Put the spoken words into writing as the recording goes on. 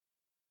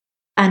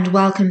and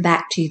welcome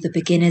back to the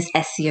Beginner's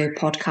SEO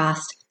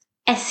podcast,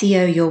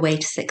 SEO Your Way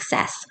to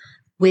Success,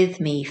 with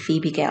me,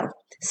 Phoebe Gill.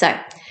 So,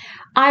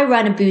 I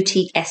run a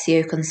boutique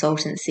SEO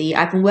consultancy.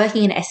 I've been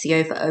working in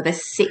SEO for over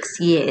 6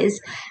 years.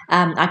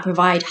 I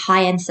provide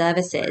high-end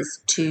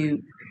services to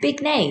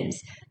big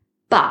names.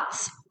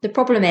 But the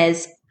problem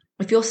is,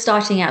 if you're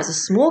starting out as a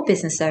small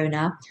business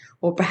owner,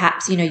 or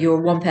perhaps, you're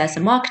a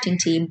one-person marketing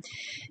team,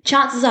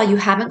 chances are you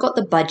haven't got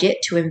the budget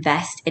to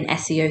invest in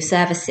SEO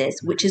services,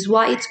 which is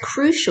why it's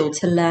crucial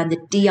to learn the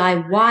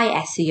DIY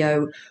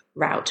SEO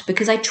route,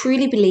 because I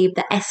truly believe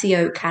that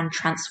SEO can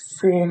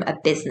transform a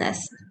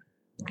business.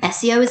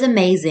 SEO is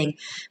amazing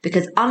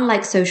because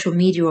unlike social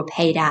media or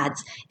paid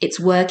ads,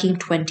 it's working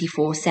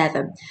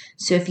 24/7.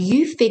 So if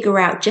you figure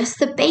out just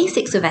the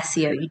basics of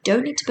SEO, you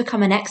don't need to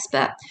become an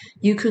expert.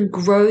 You can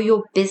grow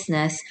your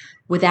business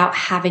without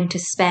having to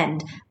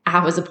spend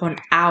hours upon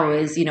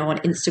hours, on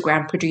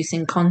Instagram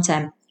producing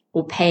content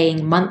or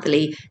paying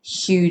monthly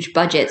huge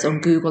budgets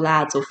on Google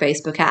ads or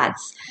Facebook ads.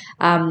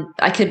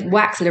 I could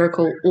wax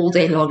lyrical all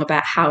day long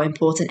about how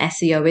important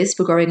SEO is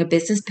for growing a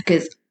business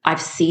because I've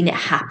seen it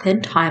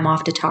happen time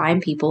after time.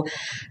 People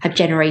have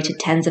generated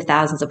tens of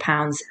thousands of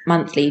pounds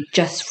monthly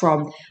just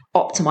from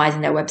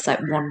optimizing their website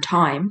one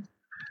time.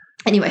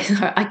 Anyway,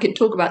 I could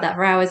talk about that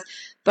for hours,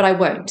 but I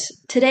won't.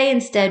 Today,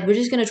 instead, we're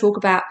just going to talk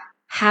about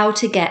how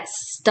to get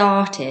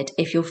started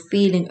if you're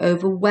feeling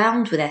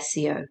overwhelmed with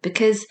SEO.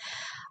 Because,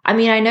 I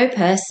know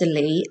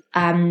personally,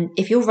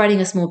 if you're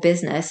running a small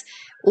business,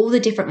 all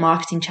the different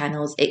marketing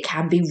channels, it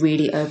can be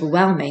really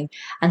overwhelming.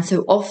 And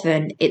so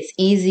often it's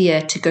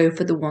easier to go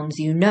for the ones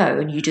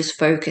and you just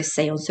focus,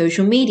 say, on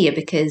social media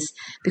because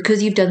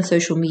you've done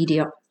social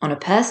media on a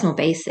personal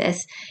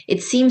basis,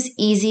 it seems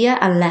easier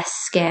and less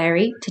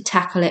scary to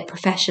tackle it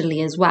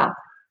professionally as well.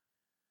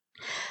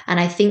 And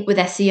I think with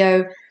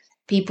SEO,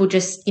 people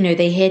just,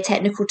 they hear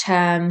technical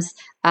terms,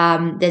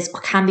 there's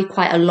can be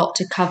quite a lot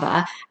to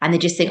cover, and they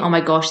just think, oh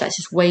my gosh, that's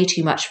just way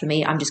too much for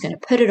me. I'm just going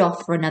to put it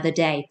off for another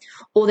day.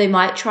 Or they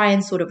might try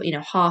and sort of,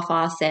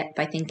 half-ass it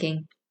by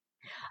thinking,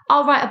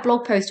 I'll write a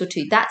blog post or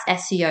two, that's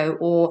SEO.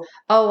 Or,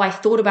 oh, I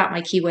thought about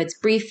my keywords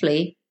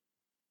briefly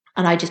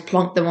and I just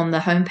plonked them on the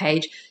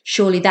homepage.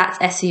 Surely that's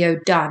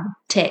SEO done,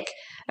 tick.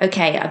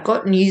 Okay, I've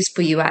got news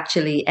for you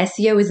actually.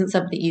 SEO isn't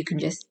something you can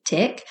just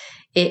tick.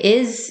 It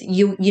is,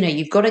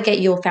 you've got to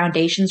get your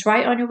foundations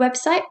right on your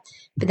website.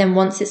 But then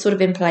once it's sort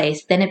of in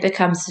place, then it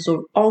becomes a sort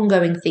of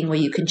ongoing thing where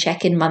you can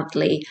check in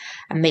monthly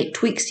and make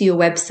tweaks to your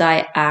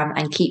website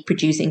and keep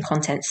producing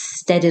content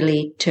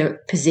steadily to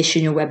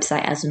position your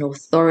website as an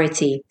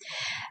authority.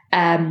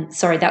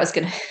 Sorry, that was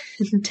going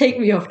to take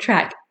me off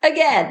track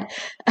again.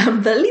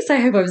 But at least I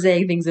hope I'm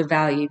saying things of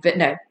value. But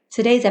no,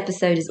 today's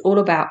episode is all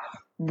about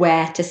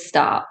where to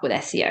start with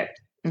SEO.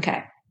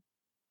 Okay.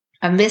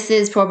 And this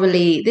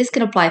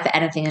can apply for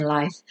anything in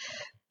life,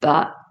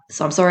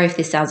 so I'm sorry if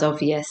this sounds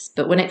obvious,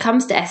 but when it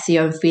comes to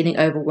SEO and feeling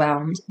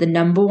overwhelmed, the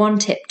number one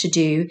tip to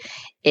do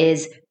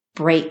is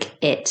break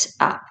it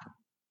up.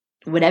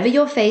 Whenever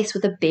you're faced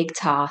with a big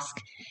task,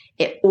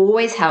 it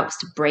always helps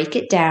to break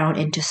it down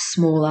into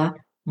smaller,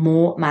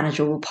 more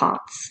manageable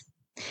parts.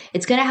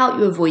 It's going to help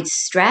you avoid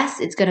stress.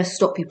 It's going to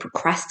stop you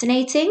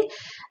procrastinating.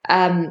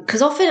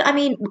 Because often,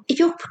 if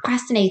you're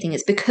procrastinating,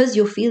 it's because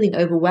you're feeling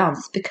overwhelmed.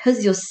 It's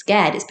because you're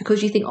scared. It's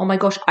because you think, oh my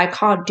gosh, I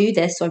can't do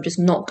this, so I'm just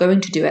not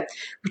going to do it.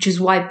 Which is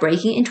why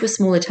breaking it into a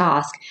smaller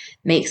task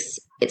makes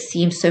it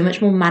seem so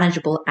much more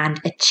manageable and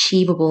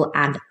achievable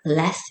and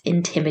less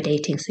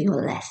intimidating, so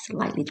you're less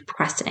likely to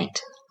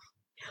procrastinate.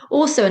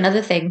 Also,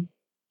 another thing,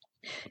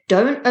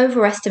 don't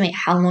overestimate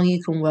how long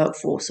you can work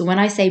for. So when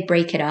I say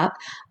break it up,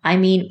 I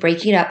mean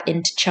breaking it up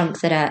into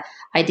chunks that are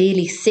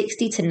ideally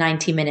 60 to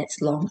 90 minutes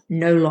long,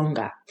 no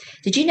longer.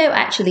 Did you know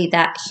actually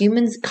that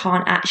humans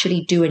can't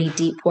actually do any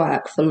deep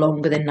work for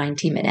longer than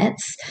 90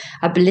 minutes?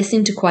 I've been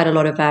listening to quite a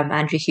lot of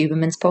Andrew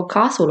Huberman's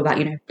podcasts all about,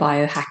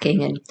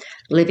 biohacking and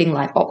living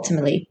life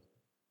optimally.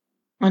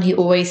 And he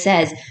always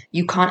says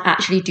you can't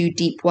actually do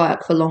deep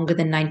work for longer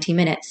than 90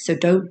 minutes, so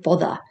don't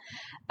bother.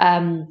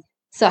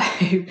 So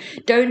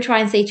don't try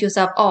and say to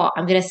yourself, oh,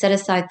 I'm going to set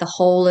aside the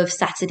whole of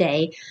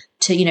Saturday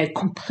to,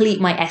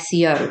 complete my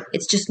SEO.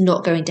 It's just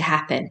not going to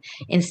happen.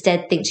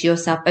 Instead, think to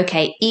yourself,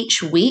 okay,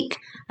 each week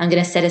I'm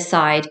going to set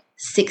aside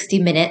 60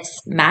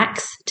 minutes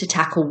max to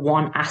tackle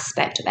one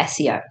aspect of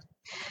SEO.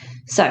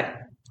 So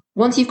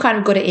once you've kind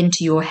of got it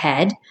into your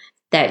head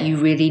that you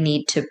really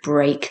need to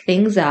break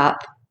things up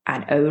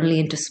and only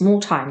into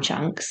small time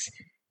chunks,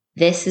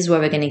 this is where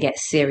we're going to get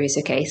serious,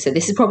 okay? So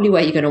this is probably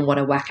where you're going to want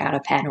to whack out a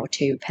pen or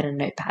two, pen and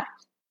notepad.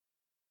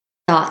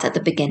 Start at the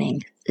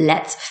beginning.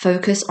 Let's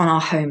focus on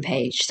our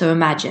homepage. So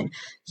imagine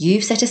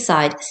you've set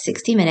aside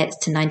 60 minutes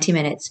to 90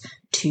 minutes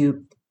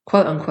to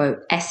quote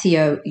unquote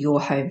SEO your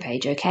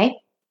homepage, okay?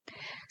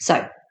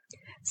 So,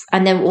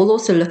 and then we'll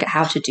also look at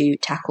how to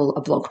tackle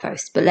a blog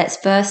post. But let's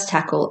first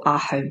tackle our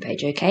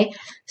homepage, okay?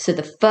 So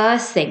the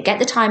first thing, get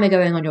the timer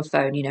going on your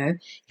phone,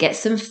 get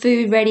some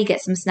food ready,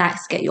 get some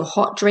snacks, get your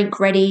hot drink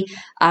ready.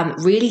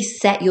 Really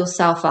set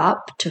yourself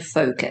up to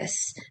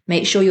focus.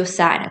 Make sure you're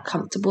sat in a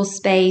comfortable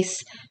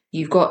space.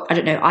 You've got, I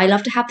don't know, I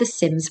love to have the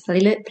Sims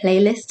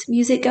playlist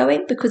music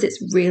going because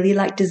it's really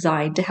like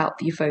designed to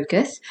help you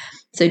focus.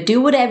 So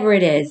do whatever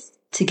it is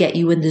to get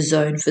you in the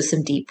zone for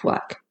some deep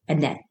work.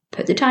 And then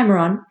put the timer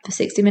on for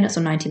 60 minutes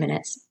or 90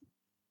 minutes.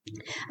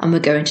 And we're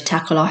going to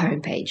tackle our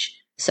homepage.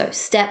 So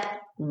step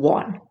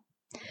 1,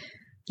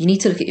 you need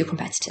to look at your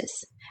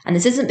competitors. And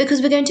this isn't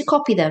because we're going to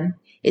copy them.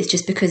 It's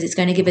just because it's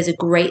going to give us a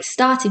great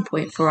starting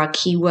point for our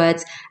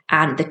keywords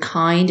and the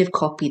kind of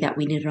copy that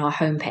we need on our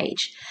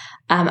homepage.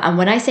 And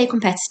when I say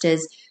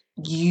competitors,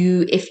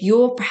 if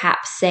you're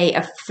perhaps, say,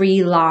 a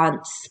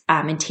freelance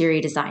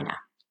interior designer,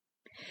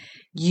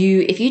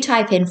 if you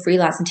type in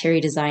freelance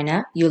interior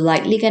designer, you're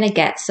likely going to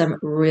get some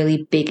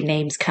really big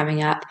names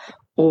coming up,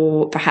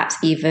 or perhaps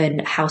even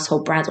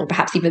household brands, or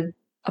perhaps even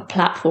a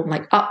platform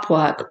like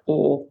Upwork,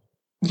 or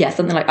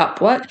something like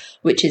Upwork,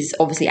 which is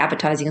obviously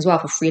advertising as well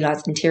for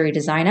freelance interior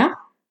designer.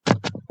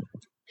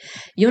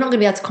 You're not going to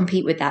be able to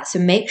compete with that. So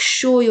make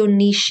sure you're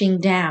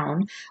niching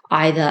down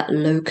either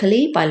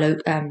locally by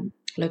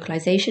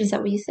localization, is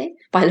that what you say?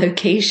 By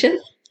location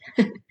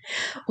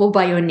or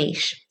by your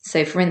niche.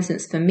 So for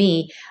instance, for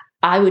me,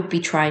 I would be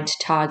trying to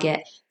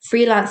target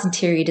freelance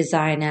interior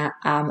designer,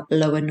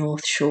 Lower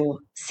North Shore,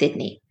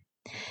 Sydney,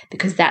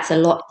 because that's a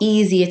lot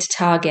easier to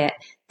target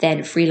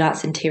than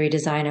freelance interior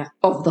designer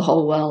of the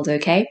whole world,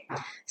 okay?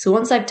 So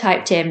once I've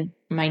typed in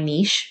my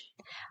niche,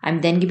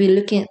 I'm then going to be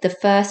looking at the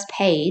first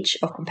page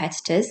of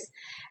competitors,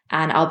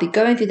 and I'll be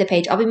going through the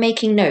page. I'll be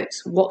making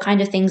notes. What kind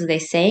of things are they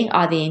saying?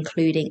 Are they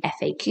including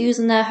FAQs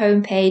on their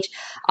homepage?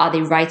 Are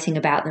they writing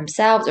about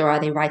themselves, or are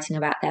they writing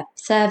about their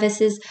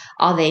services?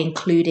 Are they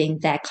including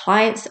their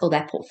clients or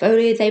their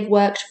portfolio they've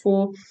worked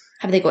for?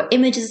 Have they got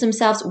images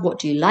themselves? What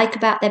do you like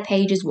about their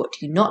pages? What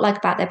do you not like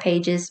about their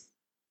pages?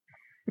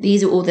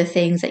 These are all the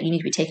things that you need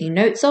to be taking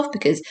notes of,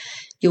 because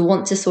you'll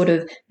want to sort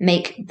of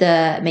make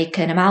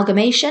an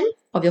amalgamation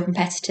of your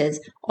competitors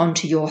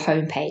onto your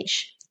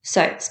homepage.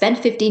 So spend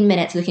 15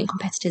 minutes looking at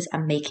competitors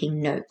and making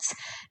notes.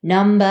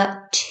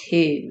 Number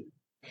 2.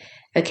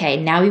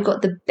 Okay, now we've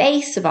got the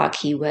base of our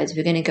keywords.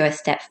 We're going to go a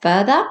step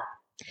further.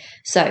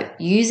 So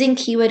using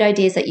keyword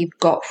ideas that you've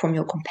got from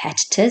your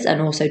competitors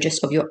and also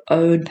just of your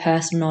own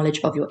personal knowledge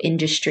of your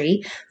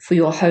industry for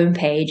your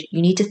homepage,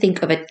 you need to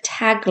think of a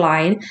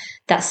tagline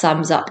that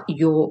sums up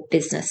your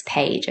business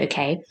page,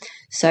 okay?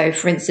 So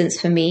for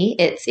instance, for me,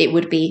 it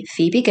would be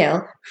Phoebe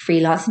Gill,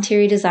 freelance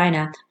interior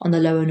designer on the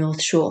Lower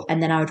North Shore.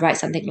 And then I would write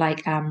something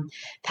like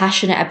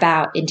passionate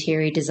about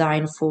interior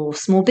design for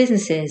small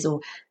businesses,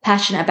 or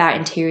passionate about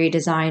interior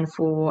design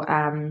for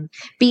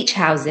beach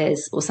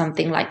houses, or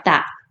something like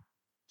that.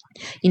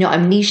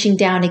 I'm niching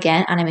down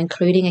again, and I'm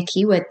including a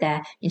keyword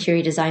there,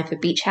 interior design for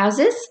beach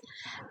houses.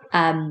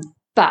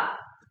 But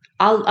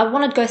I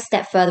want to go a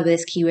step further with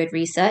this keyword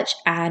research,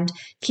 and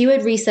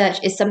keyword research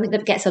is something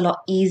that gets a lot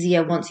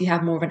easier once you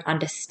have more of an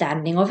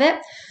understanding of it.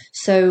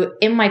 So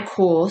in my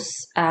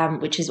course,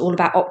 which is all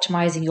about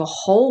optimizing your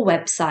whole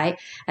website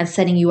and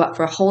setting you up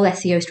for a whole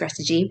SEO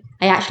strategy,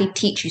 I actually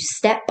teach you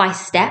step by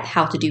step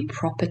how to do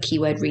proper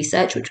keyword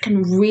research, which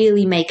can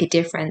really make a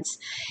difference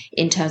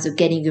in terms of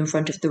getting you in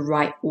front of the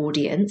right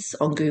audience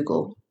on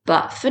Google.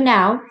 But for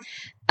now,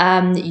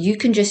 you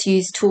can just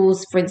use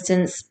tools. For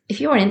instance, if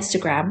you're on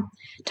Instagram,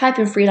 type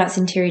in freelance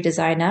interior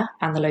designer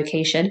and the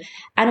location,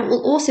 and it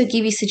will also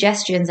give you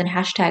suggestions and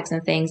hashtags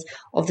and things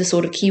of the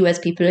sort of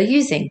keywords people are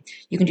using.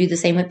 You can do the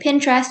same with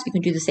Pinterest. You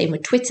can do the same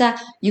with Twitter.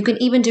 You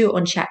can even do it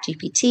on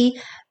ChatGPT.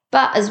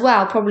 But as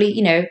well, probably,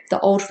 the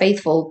old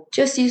faithful,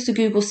 just use the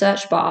Google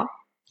search bar,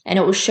 and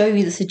it will show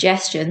you the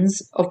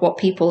suggestions of what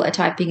people are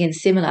typing in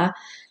similar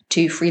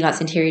to freelance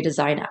interior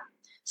designer.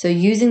 So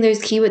using those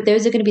keywords,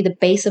 those are going to be the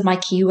base of my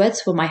keywords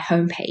for my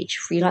homepage.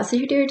 Freelance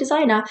interior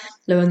designer,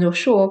 Lower North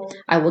Shore.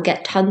 I will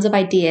get tons of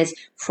ideas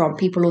from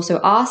people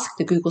also ask,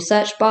 the Google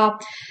search bar,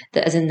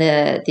 as in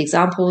the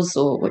examples,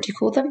 or what do you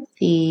call them?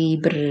 The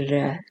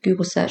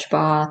Google search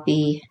bar,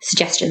 the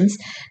suggestions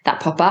that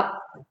pop up.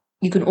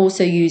 You can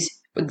also use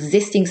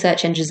existing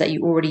search engines that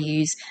you already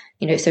use,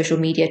 social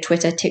media,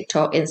 Twitter,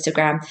 TikTok,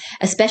 Instagram,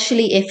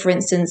 especially if, for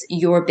instance,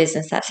 you're a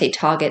business that, say,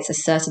 targets a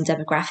certain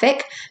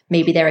demographic.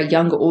 Maybe they're a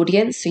younger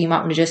audience, so you might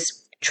want to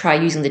just try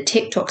using the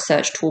TikTok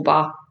search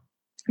toolbar.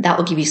 That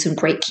will give you some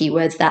great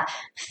keywords that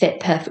fit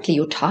perfectly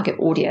your target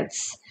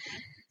audience.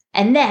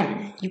 And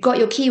then you've got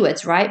your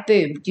keywords, right?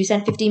 Boom. You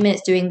spend 15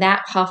 minutes doing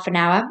that, half an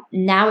hour.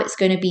 Now it's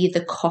going to be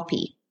the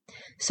copy.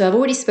 So I've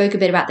already spoke a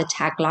bit about the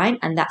tagline,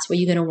 and that's where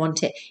you're going to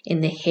want it in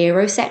the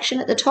hero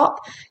section at the top.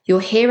 Your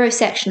hero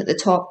section at the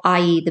top,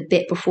 i.e. the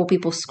bit before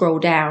people scroll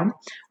down,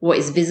 what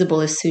is visible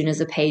as soon as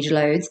the page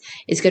loads,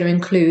 is going to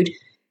include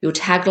your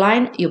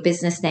tagline, your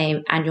business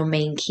name, and your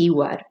main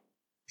keyword.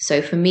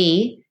 So for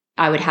me,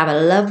 I would have a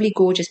lovely,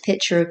 gorgeous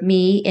picture of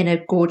me in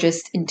a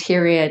gorgeous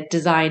interior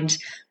designed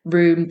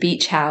room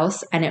beach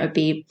house, and it would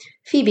be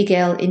Phoebe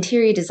Gill,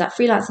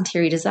 freelance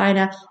interior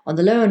designer on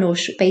the Lower North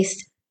Shore,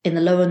 based in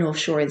the Lower North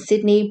Shore in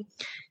Sydney,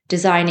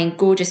 designing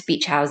gorgeous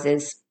beach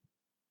houses,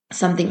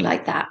 something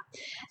like that.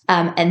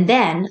 And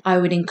then I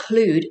would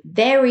include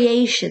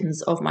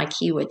variations of my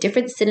keyword,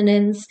 different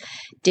synonyms,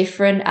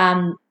 different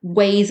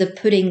ways of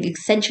putting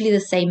essentially the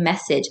same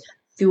message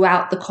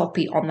throughout the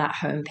copy on that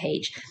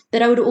homepage.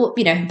 But I would,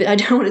 but I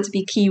don't want it to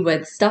be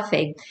keyword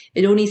stuffing.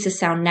 It all needs to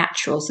sound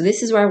natural. So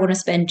this is where I want to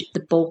spend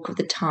the bulk of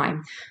the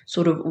time,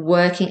 sort of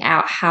working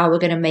out how we're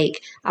going to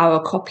make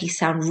our copy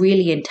sound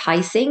really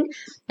enticing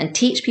and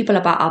teach people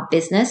about our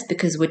business,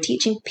 because we're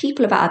teaching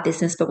people about our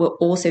business, but we're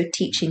also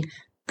teaching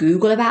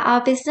Google about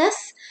our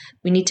business.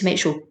 We need to make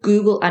sure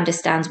Google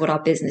understands what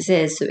our business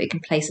is so it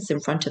can place us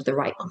in front of the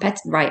right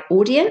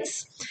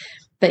audience.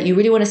 But you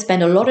really want to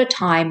spend a lot of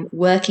time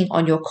working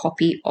on your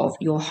copy of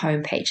your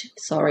homepage.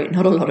 Sorry,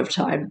 not a lot of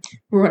time.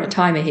 We're on a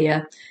timer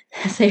here.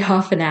 Say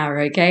half an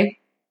hour, okay?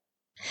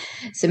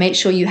 So make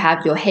sure you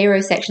have your hero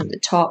section at the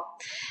top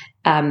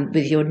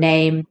with your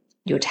name,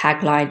 your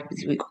tagline,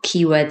 with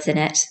keywords in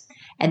it.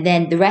 And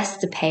then the rest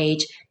of the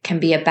page can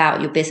be about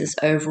your business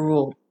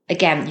overall.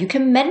 Again, you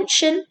can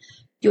mention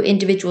your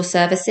individual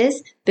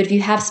services, but if you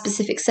have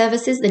specific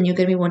services, then you're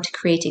going to be wanting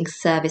creating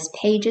service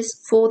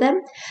pages for them.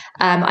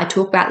 I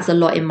talk about this a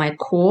lot in my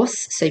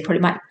course, so you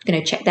probably might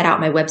check that out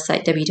on my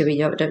website,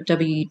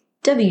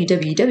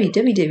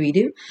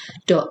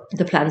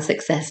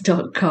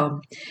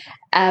 www.theplansuccess.com.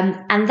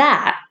 And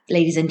that,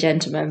 ladies and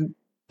gentlemen,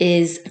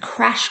 is a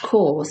crash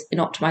course in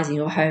optimizing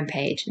your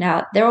homepage.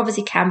 Now, there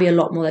obviously can be a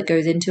lot more that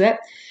goes into it,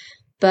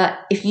 but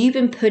if you've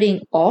been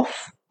putting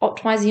off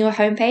optimizing your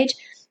homepage,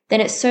 then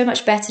it's so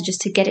much better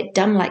just to get it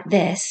done like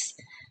this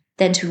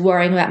than to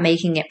worrying about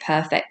making it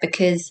perfect.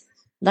 Because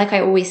like I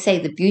always say,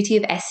 the beauty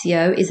of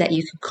SEO is that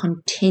you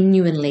can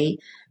continually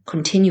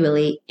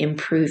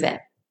improve it.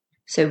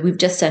 So we've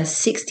just done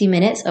 60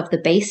 minutes of the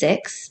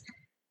basics.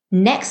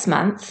 Next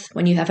month,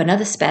 when you have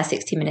another spare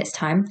 60 minutes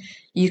time,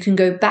 you can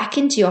go back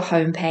into your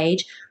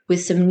homepage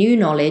with some new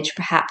knowledge,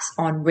 perhaps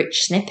on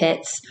rich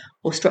snippets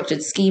or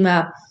structured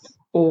schema,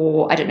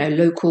 or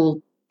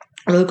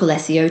local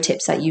SEO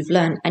tips that you've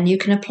learned, and you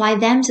can apply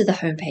them to the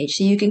homepage.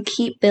 So you can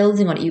keep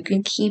building on it. You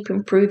can keep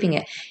improving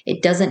it.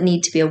 It doesn't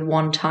need to be a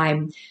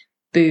one-time,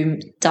 boom,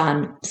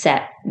 done,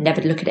 set,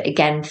 never look at it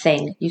again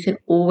thing. You can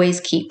always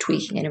keep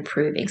tweaking and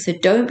improving. So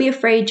don't be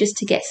afraid just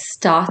to get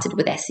started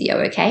with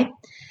SEO, okay?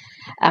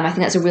 I think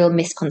that's a real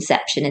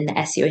misconception in the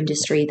SEO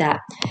industry that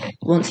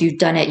once you've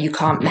done it, you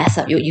can't mess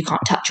up, you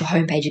can't touch your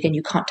homepage again,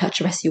 you can't touch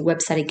the rest of your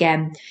website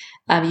again.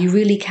 You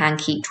really can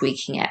keep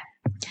tweaking it.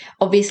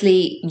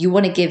 Obviously, you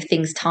want to give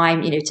things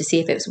time, to see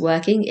if it's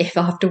working. If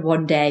after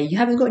one day you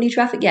haven't got any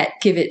traffic yet,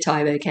 give it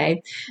time,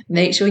 okay?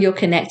 Make sure you're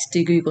connected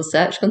to Google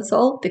Search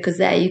Console, because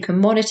there you can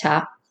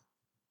monitor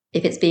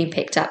if it's being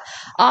picked up.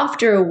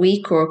 After a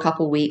week or a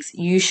couple of weeks,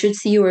 you should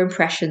see your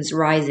impressions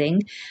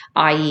rising,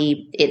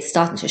 i.e. it's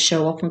starting to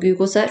show up on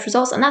Google search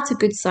results, and that's a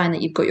good sign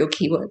that you've got your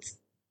keywords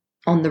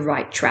on the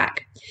right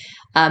track.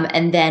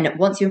 And then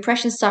once your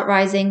impressions start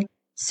rising,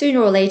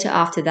 sooner or later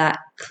after that,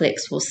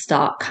 clicks will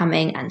start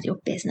coming and your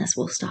business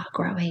will start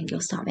growing. You'll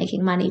start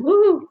making money.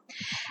 Woo!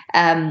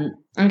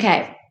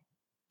 Okay.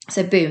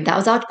 So boom, that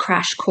was our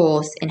crash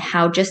course in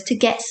how just to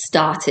get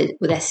started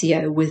with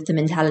SEO with the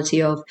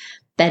mentality of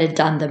better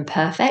done than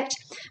perfect.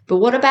 But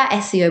what about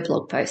SEO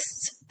blog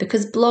posts?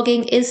 Because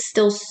blogging is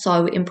still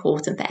so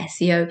important for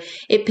SEO.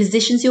 It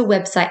positions your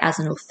website as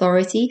an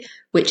authority,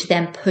 which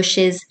then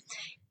pushes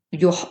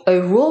your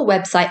overall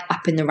website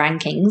up in the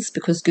rankings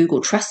because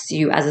Google trusts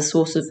you as a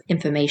source of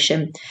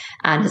information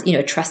and,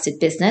 a trusted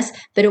business.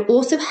 But it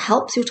also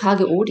helps your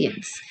target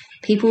audience.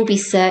 People will be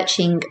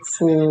searching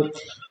for,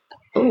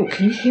 oh,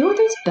 can you hear all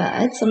those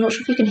birds? I'm not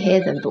sure if you can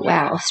hear them, but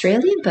wow,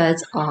 Australian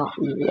birds are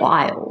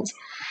wild.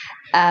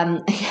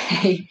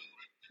 Okay.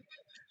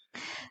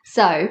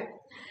 So,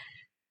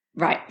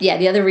 right. Yeah.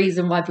 The other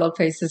reason why blog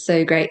posts are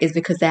so great is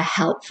because they're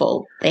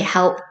helpful. They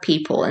help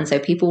people. And so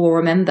people will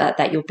remember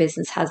that your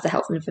business has the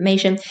helpful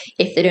information.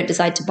 If they don't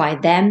decide to buy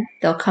them,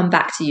 they'll come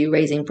back to you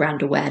raising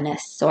brand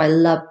awareness. So I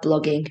love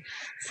blogging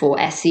for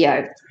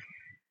SEO.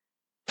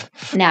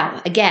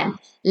 Now, again,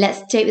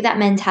 let's take with that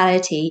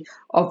mentality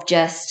of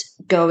just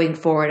going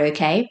for it.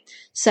 Okay.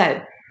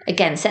 So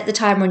again, set the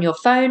timer on your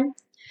phone,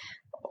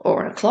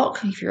 or on a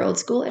clock, if you're old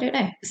school, I don't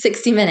know,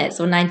 60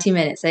 minutes or 90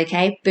 minutes,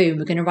 okay? Boom,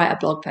 we're going to write a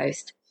blog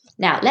post.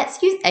 Now, let's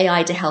use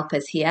AI to help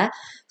us here.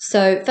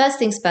 So first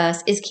things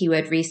first is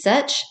keyword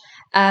research.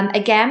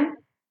 Again,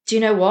 do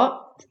you know what?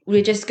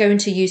 We're just going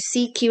to use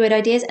seed keyword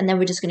ideas, and then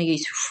we're just going to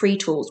use free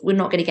tools. We're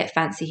not going to get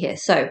fancy here.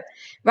 So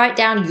write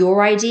down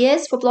your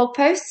ideas for blog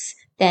posts.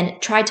 Then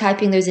try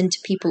typing those into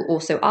People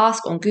Also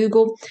Ask on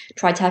Google.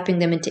 Try typing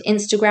them into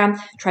Instagram.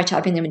 Try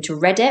typing them into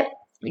Reddit,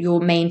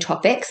 your main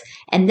topics,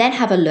 and then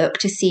have a look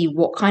to see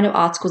what kind of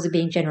articles are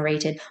being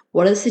generated,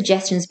 what are the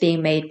suggestions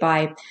being made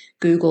by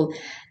Google.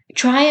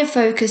 Try and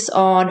focus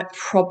on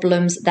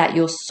problems that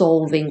you're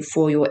solving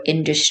for your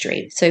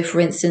industry. So for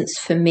instance,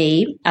 for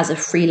me, as a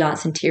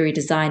freelance interior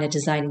designer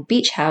designing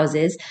beach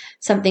houses,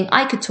 something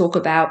I could talk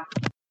about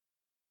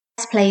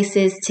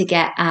places to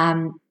get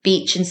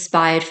beach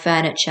inspired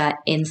furniture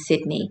in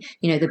Sydney,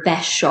 the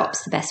best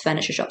shops, the best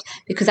furniture shops,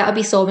 because that would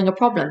be solving a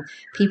problem.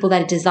 People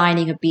that are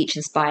designing a beach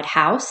inspired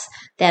house,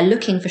 they're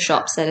looking for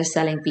shops that are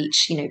selling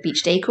beach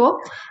decor.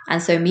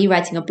 And so me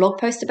writing a blog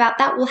post about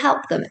that will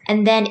help them.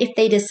 And then if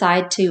they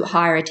decide to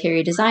hire a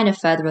interior designer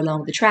further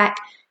along the track,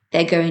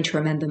 they're going to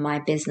remember my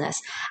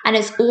business. And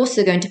it's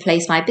also going to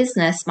place my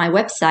business, my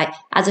website,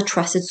 as a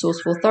trusted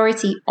source of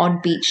authority on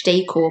beach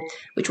decor,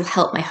 which will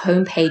help my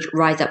homepage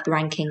rise up the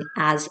ranking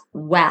as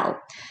well.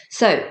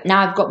 So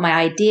now I've got my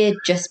idea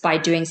just by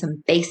doing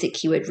some basic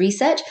keyword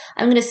research.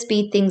 I'm going to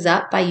speed things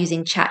up by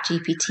using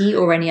ChatGPT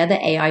or any other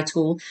AI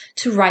tool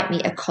to write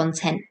me a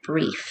content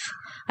brief.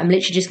 I'm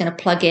literally just going to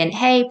plug in,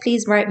 hey,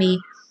 please write me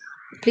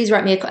a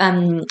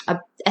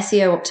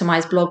SEO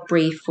optimized blog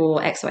brief for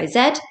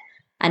XYZ.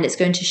 And it's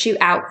going to shoot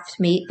out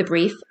to me the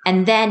brief.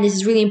 And then this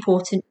is really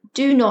important.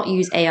 Do not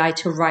use AI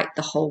to write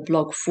the whole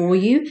blog for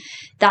you.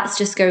 That's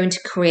just going to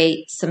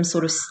create some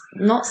sort of,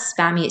 not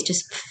spammy, it's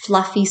just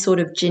fluffy sort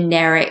of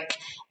generic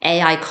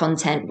AI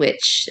content,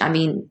 which,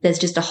 there's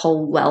just a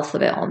whole wealth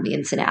of it on the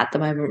internet at the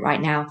moment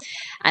right now.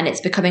 And it's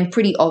becoming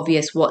pretty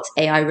obvious what's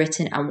AI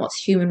written and what's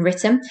human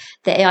written.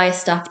 The AI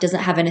stuff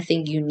doesn't have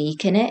anything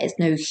unique in it. It's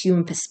no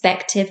human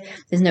perspective.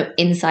 There's no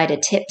insider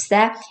tips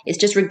there. It's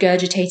just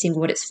regurgitating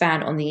what it's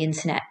found on the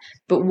internet.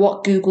 But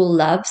what Google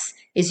loves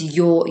is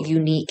your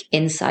unique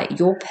insight,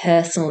 your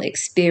personal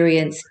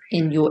experience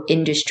in your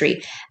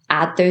industry.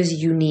 Add those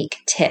unique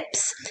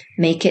tips.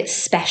 Make it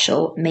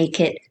special. Make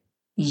it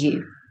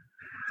you.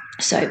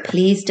 So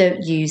please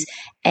don't use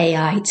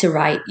AI to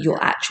write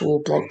your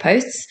actual blog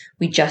posts.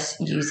 We just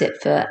use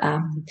it for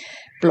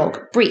blog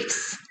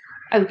briefs.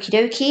 Okie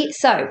dokie.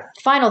 So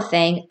final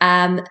thing,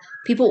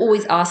 people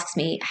always ask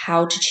me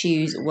how to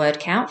choose word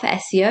count for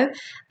SEO.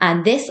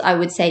 And this, I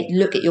would say,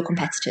 look at your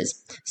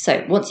competitors.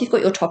 So once you've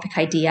got your topic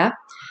idea,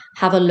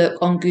 have a look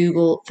on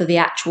Google for the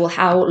actual,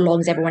 how long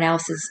is everyone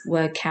else's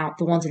word count,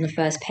 the ones on the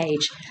first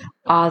page.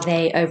 Are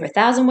they over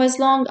 1,000 words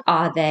long?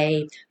 Are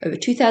they over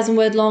 2,000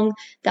 word long?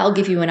 That'll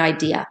give you an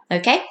idea,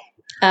 okay?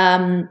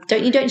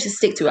 You don't just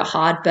stick to it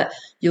hard, but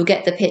you'll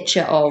get the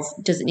picture of,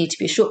 does it need to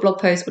be a short blog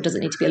post or does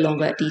it need to be a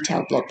longer,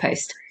 detailed blog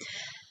post?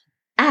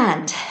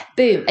 And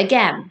boom,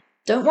 again,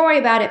 don't worry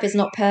about it if it's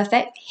not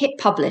perfect. Hit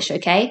publish,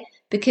 okay?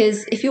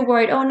 Because if you're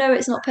worried, oh no,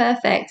 it's not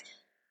perfect,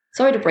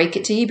 sorry to break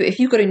it to you, but if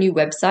you've got a new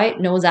website,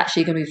 no one's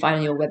actually going to be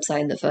finding your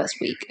website in the first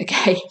week,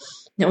 okay?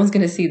 No one's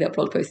going to see that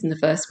blog post in the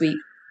first week.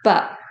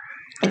 But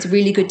it's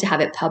really good to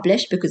have it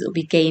published because it'll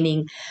be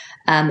gaining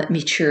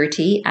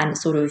maturity and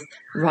sort of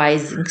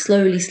rising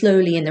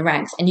slowly in the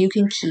ranks. And you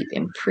can keep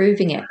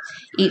improving it.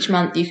 Each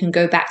month you can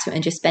go back to it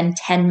and just spend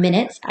 10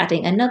 minutes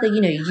adding another,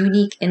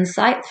 unique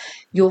insight.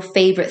 Your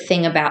favorite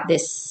thing about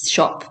this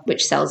shop,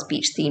 which sells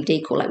beach themed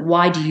decor, like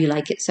why do you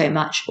like it so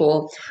much?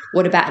 Or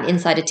what about an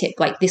insider tip?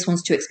 Like this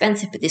one's too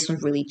expensive, but this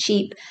one's really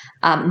cheap.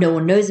 No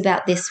one knows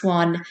about this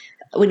one.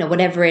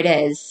 Whatever it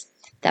is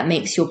that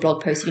makes your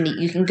blog post unique.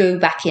 You can go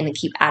back in and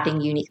keep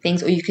adding unique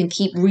things, or you can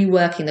keep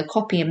reworking the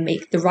copy and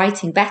make the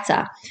writing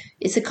better.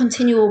 It's a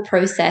continual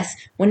process.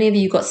 Whenever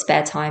you've got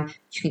spare time,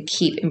 you can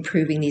keep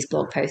improving these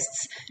blog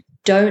posts.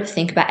 Don't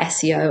think about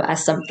SEO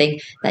as something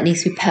that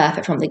needs to be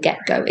perfect from the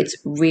get-go. It's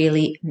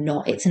really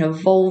not. It's an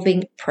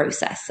evolving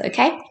process,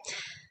 okay?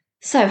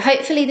 So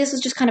hopefully this was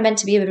just kind of meant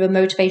to be a bit of a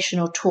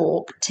motivational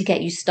talk to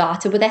get you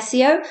started with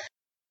SEO.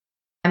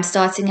 I'm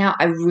starting out,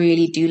 I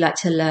really do like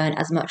to learn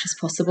as much as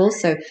possible.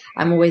 So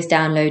I'm always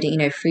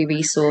downloading, free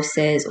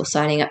resources or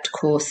signing up to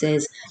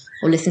courses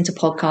or listening to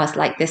podcasts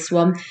like this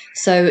one.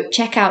 So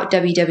check out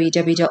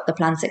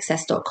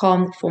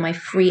www.theplansuccess.com for my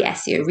free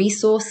SEO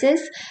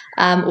resources.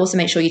 Also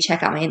make sure you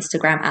check out my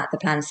Instagram at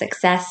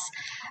theplansuccess.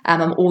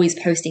 I'm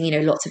always posting,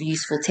 lots of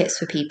useful tips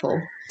for people.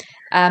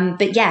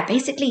 But yeah,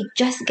 basically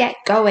just get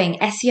going.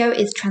 SEO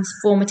is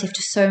transformative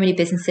to so many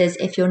businesses.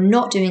 If you're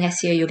not doing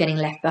SEO, you're getting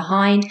left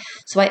behind.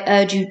 So I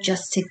urge you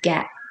just to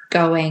get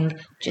going.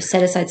 Just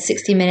set aside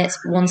 60 minutes,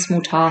 one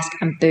small task,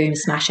 and boom,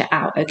 smash it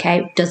out,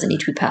 okay? Doesn't need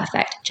to be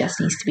perfect, just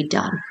needs to be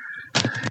done.